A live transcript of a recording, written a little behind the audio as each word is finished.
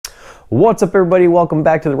What's up, everybody? Welcome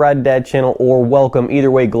back to the Ride Dad channel, or welcome.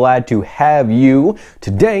 Either way, glad to have you.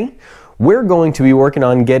 Today, we're going to be working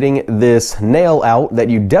on getting this nail out that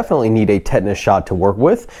you definitely need a tetanus shot to work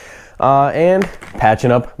with, and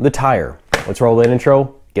patching up the tire. Let's roll that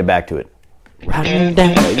intro, get back to it. Riding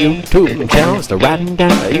down a YouTube channel, it's the riding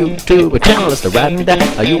down a YouTube channel, it's the riding down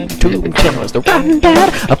a YouTube channel, it's the riding down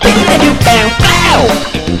a thing that you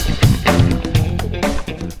found.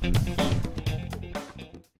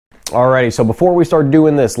 Alrighty, so before we start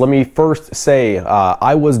doing this, let me first say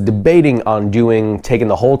I was debating on taking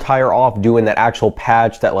the whole tire off, doing that actual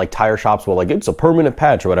patch that like tire shops will like, it's a permanent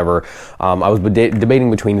patch or whatever. I was debating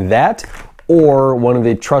between that or one of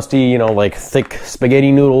the trusty, you know, like thick spaghetti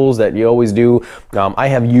noodles that you always do. I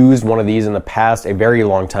have used one of these in the past a very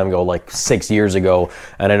long time ago, like 6 years ago,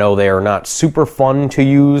 and I know they are not super fun to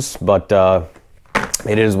use, but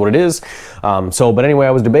it is what it is. But anyway,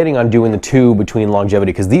 I was debating on doing the two between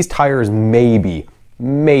longevity because these tires maybe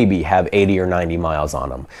have 80 or 90 miles on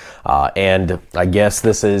them. And I guess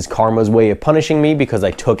this is karma's way of punishing me because I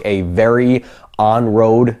took a very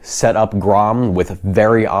on-road setup Grom with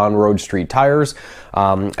very on-road street tires.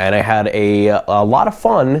 And I had a lot of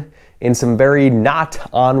fun in some very not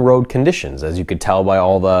on-road conditions, as you could tell by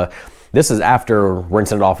all the, this is after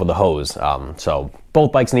rinsing it off with the hose. So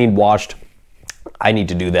both bikes need washed. I need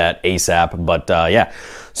to do that ASAP, but yeah.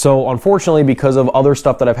 So unfortunately, because of other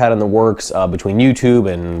stuff that I've had in the works between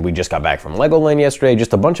YouTube and we just got back from Legoland yesterday,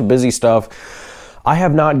 just a bunch of busy stuff, I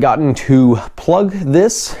have not gotten to plug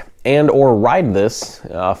this and or ride this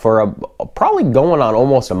for probably going on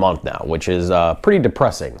almost a month now, which is pretty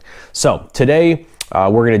depressing. So today,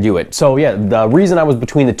 we're gonna do it. So yeah, the reason I was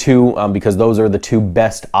between the two, because those are the two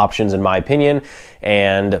best options in my opinion,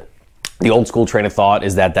 and the old school train of thought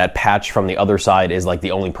is that that patch from the other side is like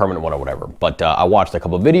the only permanent one or whatever. But I watched a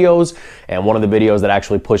couple of videos, and one of the videos that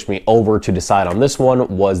actually pushed me over to decide on this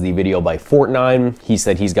one was the video by Fortnine. He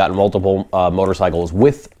said he's gotten multiple motorcycles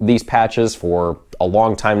with these patches for a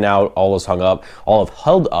long time now. All is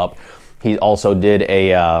held up. He also did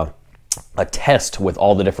a test with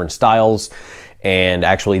all the different styles. And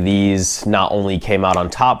actually these not only came out on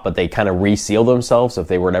top, but they kind of reseal themselves if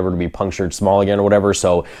they were ever to be punctured small again or whatever.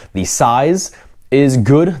 So the size is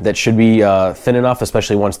good. That should be thin enough,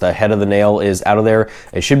 especially once the head of the nail is out of there.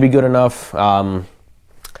 It should be good enough. I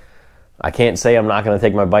can't say I'm not going to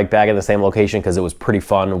take my bike back at the same location because it was pretty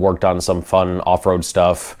fun. Worked on some fun off-road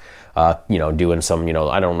stuff. You know, doing some, you know,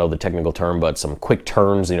 I don't know the technical term, but some quick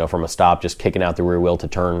turns, you know, from a stop, just kicking out the rear wheel to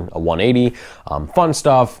turn a 180. Fun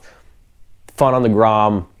stuff. Fun on the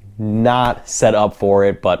Grom, not set up for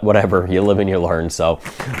it, but whatever, you live and you learn. So,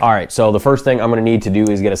 all right, so the first thing I'm gonna need to do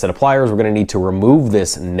is get a set of pliers. We're gonna need to remove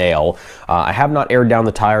this nail. I have not aired down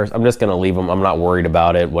the tires. I'm just gonna leave them. I'm not worried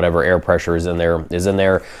about it. Whatever air pressure is in there is in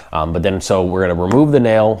there. But then, so we're gonna remove the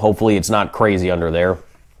nail. Hopefully it's not crazy under there.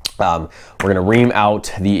 We're gonna ream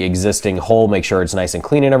out the existing hole, make sure it's nice and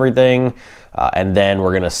clean and everything. And then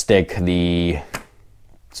we're gonna stick the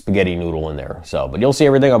spaghetti noodle in there. So, but you'll see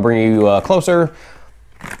everything. I'll bring you closer.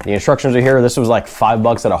 The instructions are here. This was like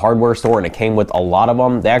 $5 at a hardware store, and it came with a lot of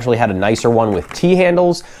them. They actually had a nicer one with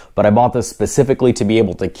T-handles, but I bought this specifically to be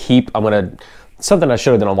able to keep, something I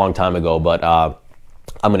should have done a long time ago, but I'm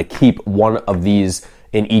gonna keep one of these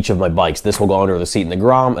in each of my bikes. This will go under the seat in the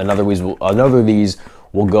Grom. Another of these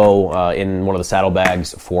will go in one of the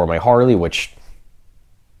saddlebags for my Harley, which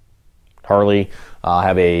I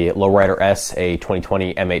have a Lowrider S, a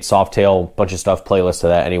 2020 M8 Softail, bunch of stuff, playlist to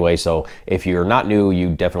that anyway. So if you're not new,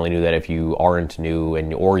 you definitely knew that. If you aren't new,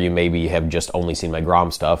 or you maybe have just only seen my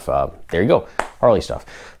Grom stuff, there you go, Harley stuff.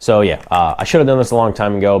 So yeah, I should have done this a long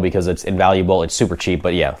time ago because it's invaluable. It's super cheap,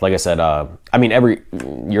 but yeah, like I said, I mean,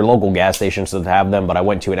 your local gas stations does have them, but I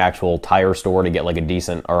went to an actual tire store to get like a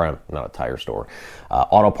decent, or not a tire store,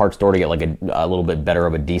 auto parts store to get like a little bit better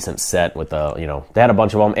of a decent set with the, you know, they had a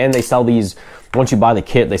bunch of them, and they sell these, once you buy the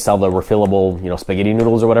kit, they sell the refillable, you know, spaghetti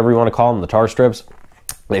noodles or whatever you want to call them, the tar strips.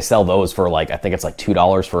 They sell those for like, I think it's like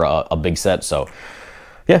 $2 for a big set. So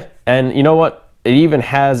yeah, and you know what? It even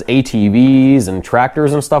has ATVs and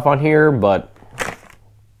tractors and stuff on here, but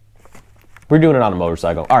we're doing it on a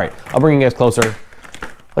motorcycle. All right, I'll bring you guys closer.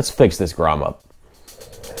 Let's fix this Grom up.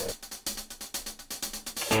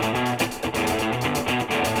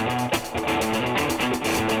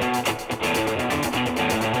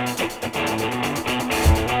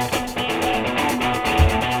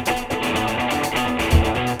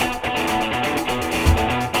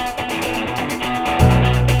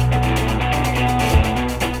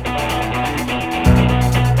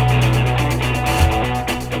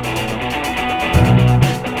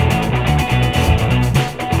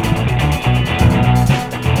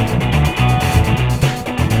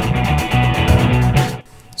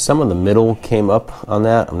 some of the middle came up on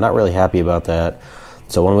that. I'm not really happy about that.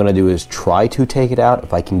 So what I'm gonna do is try to take it out.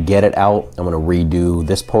 If I can get it out, I'm gonna redo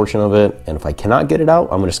this portion of it. And if I cannot get it out,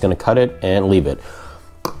 I'm just gonna cut it and leave it.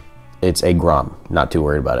 It's a Grom, not too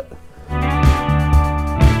worried about it.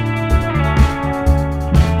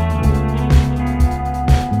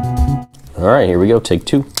 All right, here we go, take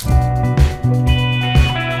two.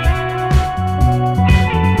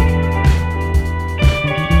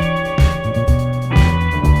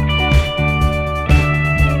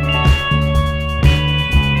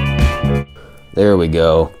 There we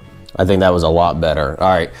go. I think that was a lot better. All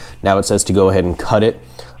right, now it says to go ahead and cut it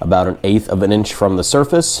about 1/8 of an inch from the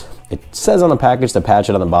surface. It says on the package to patch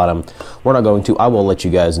it on the bottom. We're not going to. I will let you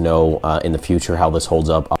guys know in the future how this holds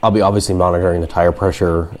up. I'll be obviously monitoring the tire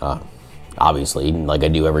pressure, obviously, like I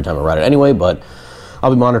do every time I ride it anyway, but I'll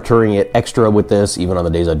be monitoring it extra with this, even on the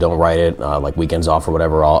days I don't ride it, like weekends off or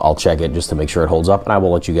whatever. I'll check it just to make sure it holds up, and I will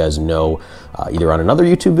let you guys know either on another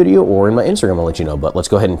YouTube video or in my Instagram. I'll let you know. But let's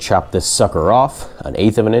go ahead and chop this sucker off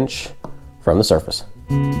 1/8 of an inch from the surface.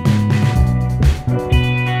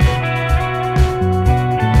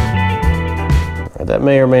 That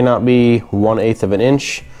may or may not be 1/8 of an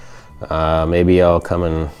inch. Maybe I'll come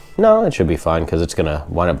and, no, it should be fine because it's gonna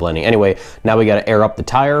wind up blending. Anyway, now we gotta air up the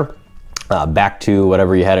tire. Back to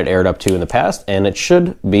whatever you had it aired up to in the past, and it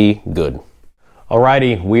should be good.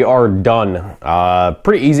 Alrighty, we are done.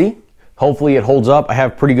 Pretty easy. Hopefully it holds up. I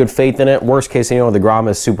have pretty good faith in it. Worst case scenario, the Grom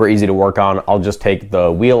is super easy to work on. I'll just take the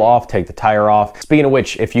wheel off, take the tire off. Speaking of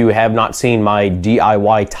which, if you have not seen my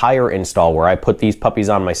DIY tire install where I put these puppies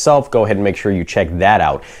on myself, go ahead and make sure you check that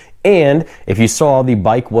out. And if you saw, the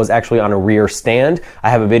bike was actually on a rear stand.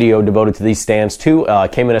 I have a video devoted to these stands too.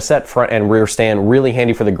 Came in a set, front and rear stand, really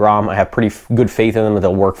handy for the Grom. I have pretty good faith in them that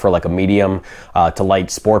they'll work for like a medium to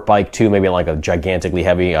light sport bike too, maybe like a gigantically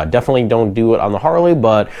heavy. Definitely don't do it on the Harley,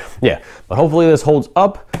 but yeah. But hopefully this holds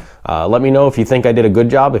up. Let me know if you think I did a good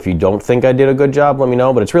job. If you don't think I did a good job, let me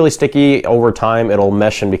know. But it's really sticky. Over time, it'll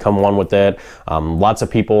mesh and become one with it. Lots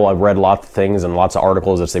of people, I've read lots of things and lots of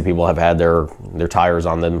articles that say people have had their tires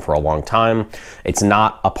on them for a long time. It's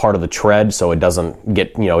not a part of the tread, so it doesn't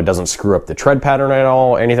get, it doesn't screw up the tread pattern at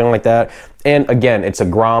all, anything like that. And again, it's a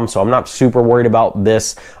Grom, so I'm not super worried about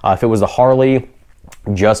this. If it was a Harley,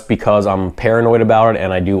 just because I'm paranoid about it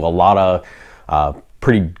and I do a lot of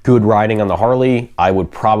pretty good riding on the Harley, I would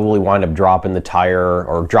probably wind up dropping the tire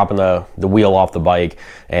or dropping the wheel off the bike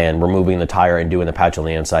and removing the tire and doing the patch on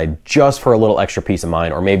the inside just for a little extra peace of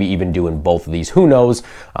mind, or maybe even doing both of these, who knows.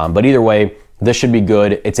 But either way, this should be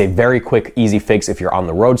good. It's a very quick, easy fix if you're on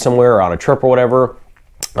the road somewhere or on a trip or whatever.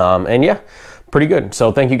 And yeah, pretty good.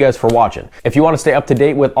 So thank you guys for watching. If you want to stay up to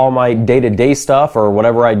date with all my day-to-day stuff or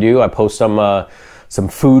whatever I do, I post some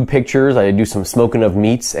food pictures. I do some smoking of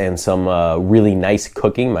meats and some really nice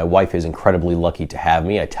cooking. My wife is incredibly lucky to have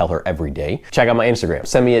me. I tell her every day. Check out my Instagram.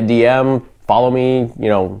 Send me a DM. Follow me,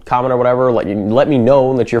 comment or whatever. Let me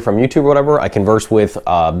know that you're from YouTube or whatever. I converse with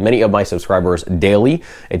many of my subscribers daily.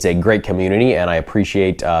 It's a great community, and I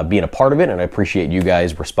appreciate being a part of it, and I appreciate you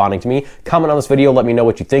guys responding to me. Comment on this video. Let me know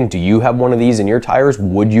what you think. Do you have one of these in your tires?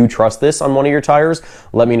 Would you trust this on one of your tires?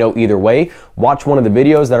 Let me know either way. Watch one of the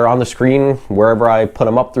videos that are on the screen wherever I put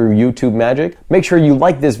them up through YouTube magic. Make sure you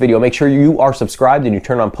like this video. Make sure you are subscribed and you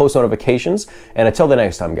turn on post notifications. And until the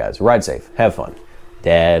next time, guys, ride safe, have fun.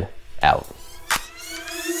 Dad out.